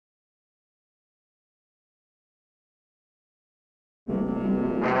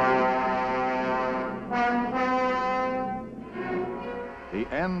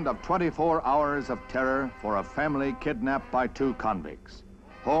End of 24 hours of terror for a family kidnapped by two convicts.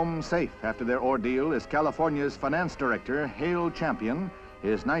 Home safe after their ordeal is California's finance director, Hale Champion,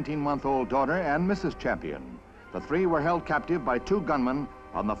 his 19-month-old daughter, and Mrs. Champion. The three were held captive by two gunmen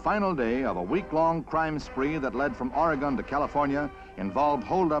on the final day of a week-long crime spree that led from Oregon to California, involved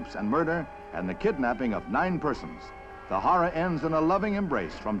holdups and murder, and the kidnapping of 9 persons. The horror ends in a loving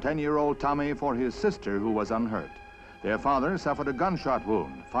embrace from 10-year-old Tommy for his sister, who was unhurt. Their father suffered a gunshot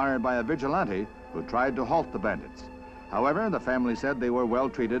wound fired by a vigilante who tried to halt the bandits. However, the family said they were well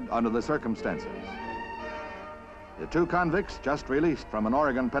treated under the circumstances. The two convicts, just released from an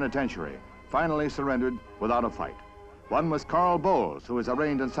Oregon penitentiary, finally surrendered without a fight. One was Carl Bowles, who is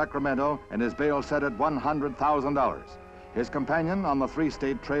arraigned in Sacramento and his bail set at $100,000. His companion on the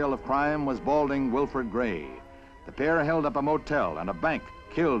 3-state trail of crime was balding Wilfred Gray. The pair held up a motel and a bank,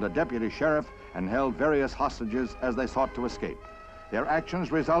 killed a deputy sheriff, and held various hostages as they sought to escape. Their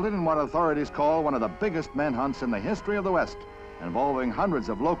actions resulted in what authorities call one of the biggest manhunts in the history of the West, involving hundreds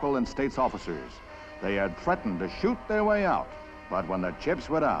of local and state's officers. They had threatened to shoot their way out, but when the chips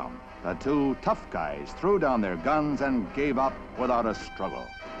were down, the two tough guys threw down their guns and gave up without a struggle.